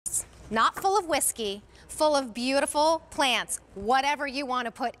Not full of whiskey, full of beautiful plants, whatever you want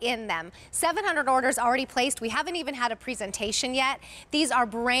to put in them. 700 orders already placed. We haven't even had a presentation yet. These are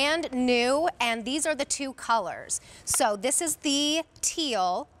brand new, and these are the two colors. So this is the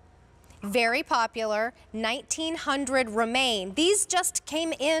teal, very popular, 1900 remain. These just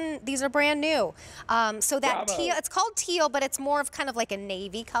came in, these are brand new. So that Bravo. teal, it's called teal, but it's more of kind of like a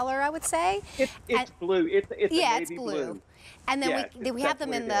navy color, I would say. It's blue. It's Yeah, a it's navy blue. And then Yes, we have that's them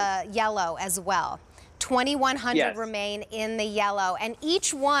what in it the yellow as well. 2100 Yes. remain in the yellow, and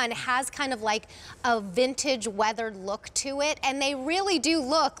each one has kind of like a vintage weathered look to it, and they really do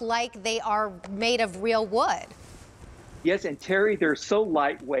look like they are made of real wood. Yes, and Terry, they're so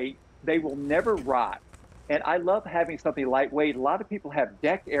lightweight, they will never rot. And I love having something lightweight. A lot of people have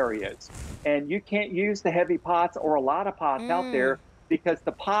deck areas, and you can't use the heavy pots or a lot of pots out there because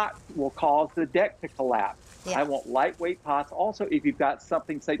the pots will cause the deck to collapse. Yeah. I want lightweight pots. Also, if you've got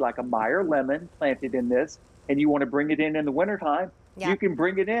something, say, like a Meyer lemon planted in this, and you want to bring it in the wintertime, you can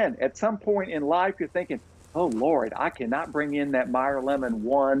bring it in. At some point in life, you're thinking, oh, Lord, I cannot bring in that Meyer lemon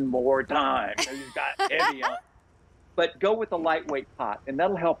one more time. It's got heavy on. But go with a lightweight pot, and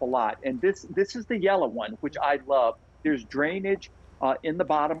that'll help a lot. And this is the yellow one, which I love. There's drainage in the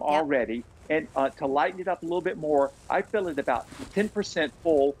bottom already. And to lighten it up a little bit more, I fill it about 10%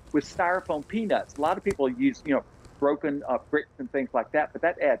 full with styrofoam peanuts. A lot of people use, broken bricks and things like that, but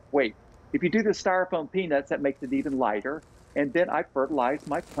that adds weight. If you do the styrofoam peanuts, that makes it even lighter. And then I fertilize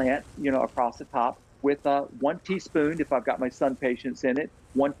my plant, across the top with 1 teaspoon if I've got my sun patience in it,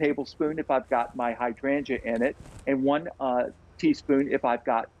 1 tablespoon if I've got my hydrangea in it, and 1 teaspoon if I've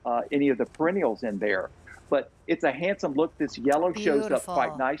got any of the perennials in there. But it's a handsome look. This yellow shows up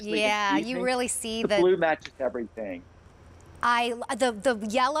quite nicely. Yeah, you really see the blue matches everything. The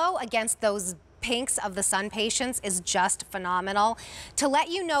yellow against those pinks of the sun patience is just phenomenal. To let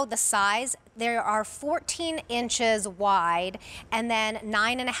you know the size, there are 14 inches wide and then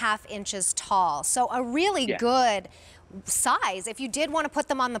 9.5 inches tall. So a really good size. If you did want to put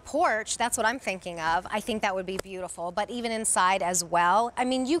them on the porch, that's what I'm thinking of. I think that would be beautiful, but even inside as well. I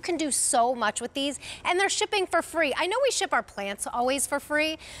mean, you can do so much with these, and they're shipping for free. I know we ship our plants always for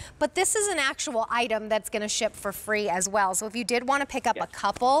free, but this is an actual item that's going to ship for free as well. So if you did want to pick up a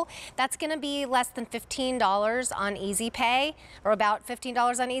couple, that's going to be less than $15 on Easy Pay, or about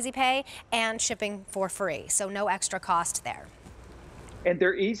 $15 on Easy Pay, and shipping for free. So no extra cost there. And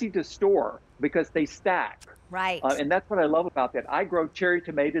they're easy to store because they stack. Right. And that's what I love about that. I grow cherry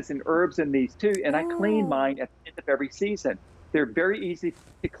tomatoes and herbs in these too, and I clean mine at the end of every season. They're very easy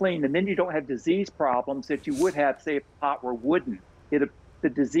to clean, and then you don't have disease problems that you would have, say, if the pot were wooden. The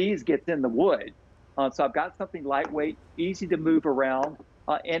disease gets in the wood. So I've got something lightweight, easy to move around,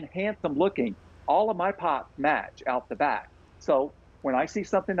 and handsome looking. All of my pots match out the back. So when I see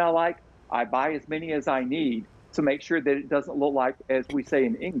something I like, I buy as many as I need to make sure that it doesn't look like, as we say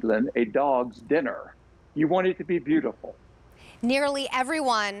in England, a dog's dinner. You want it to be beautiful. Nearly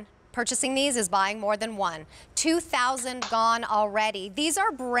everyone purchasing these is buying more than one. 2,000 gone already. These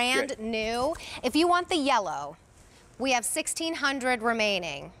are brand new. If you want the yellow, we have 1,600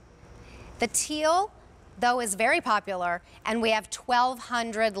 remaining. The teal, though, is very popular, and we have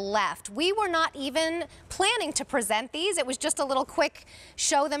 1,200 left. We were not even planning to present these. It was just a little quick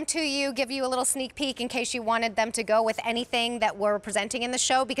show them to you, give you a little sneak peek in case you wanted them to go with anything that we're presenting in the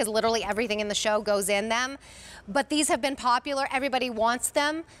show, because literally everything in the show goes in them. But these have been popular. Everybody wants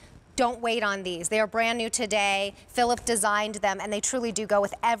them. Don't wait on these. They are brand new today. Phillip designed them, and they truly do go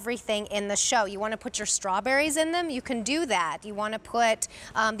with everything in the show. You want to put your strawberries in them? You can do that. You want to put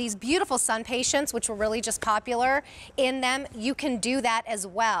these beautiful sun patience, which were really just popular, in them. You can do that as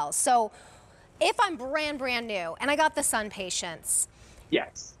well. So if I'm brand new and I got the sun patience,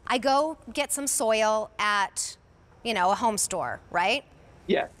 I go get some soil at, a home store, right?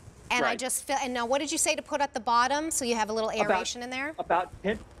 Yes. And I just fill, and now what did you say to put at the bottom so you have a little aeration in there? About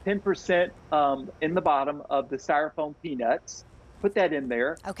 10% in the bottom of the styrofoam peanuts. Put that in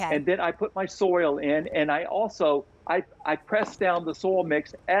there. Okay. And then I put my soil in, and I also, I press down the soil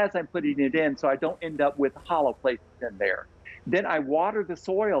mix as I'm putting it in so I don't end up with hollow places in there. Then I water the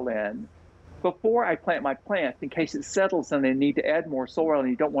soil in before I plant my plants in case it settles and I need to add more soil and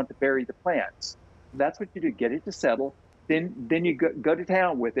you don't want to bury the plants. That's what you do, get it to settle. Then you go to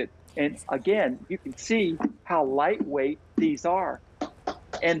town with it. And again, you can see how lightweight these are.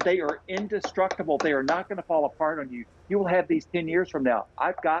 And they are indestructible. They are not going to fall apart on you. You will have these 10 years from now.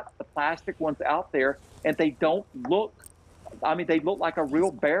 I've got the plastic ones out there, and they don't look, they look like a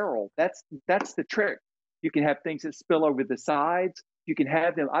real barrel. That's the trick. You can have things that spill over the sides. You can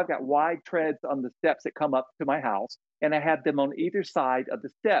have them. I've got wide treads on the steps that come up to my house, and I have them on either side of the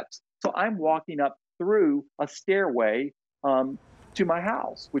steps. So I'm walking up through a stairway to my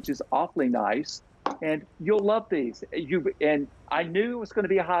house, which is awfully nice. And you'll love these. And I knew it was going to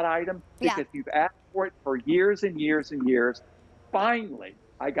be a hot item because you've asked for it for years and years and years. Finally,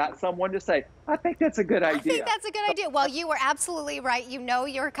 I got someone to say, I think that's a good idea. I think that's a good idea. Well, you were absolutely right. You know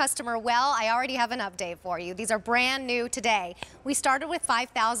your customer well. I already have an update for you. These are brand new today. We started with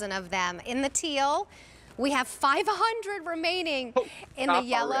 5,000 of them in the teal. We have 500 remaining in the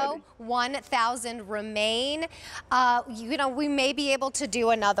yellow, 1,000 remain. You know, we may be able to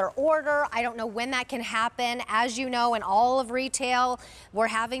do another order. I don't know when that can happen. As you know, in all of retail, we're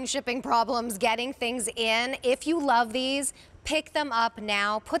having shipping problems getting things in. If you love these, pick them up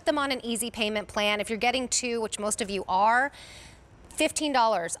now. Put them on an easy payment plan. If you're getting 2, which most of you are,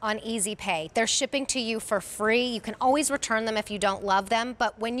 $15 on Easy Pay. They're shipping to you for free. You can always return them if you don't love them,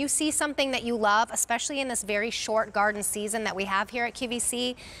 but when you see something that you love, especially in this very short garden season that we have here at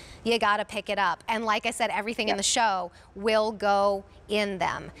QVC, you gotta pick it up. And like I said, everything in the show will go in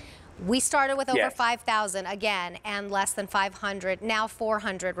them. We started with over 5,000 again, and less than 500. Now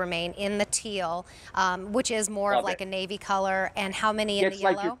 400 remain in the teal, which is more of like a navy color. And how many in the yellow?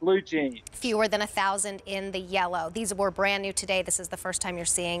 It's like your blue jeans. Fewer than 1,000 in the yellow. These were brand new today. This is the first time you're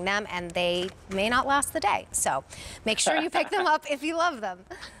seeing them, and they may not last the day. So make sure you pick them up if you love them.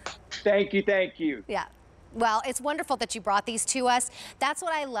 Thank you, thank you. Yeah. Well, it's wonderful that you brought these to us. That's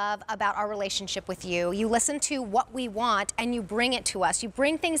what I love about our relationship with you. You listen to what we want and you bring it to us. You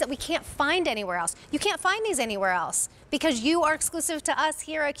bring things that we can't find anywhere else. You can't find these anywhere else because you are exclusive to us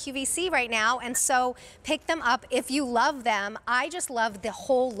here at QVC right now. And so pick them up if you love them. I just love the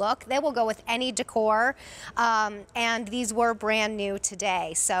whole look. They will go with any decor. And these were brand new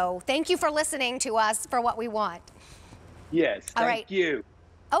today. So thank you for listening to us for what we want. Yes, thank you.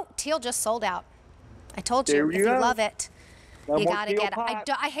 Oh, teal just sold out. I told you, if you love it, you gotta get it.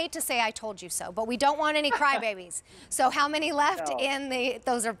 I hate to say I told you so, but we don't want any crybabies. So how many left in the,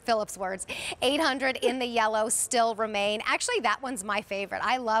 those are Phillip's words, 800 in the yellow still remain. Actually, that one's my favorite.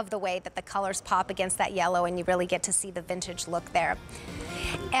 I love the way that the colors pop against that yellow and you really get to see the vintage look there.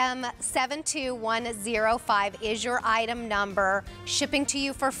 M72105 is your item number, shipping to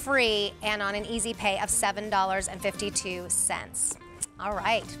you for free and on an easy pay of $7.52. All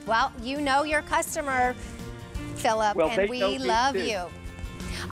right. Well, you know your customer, Phillip, and we love you.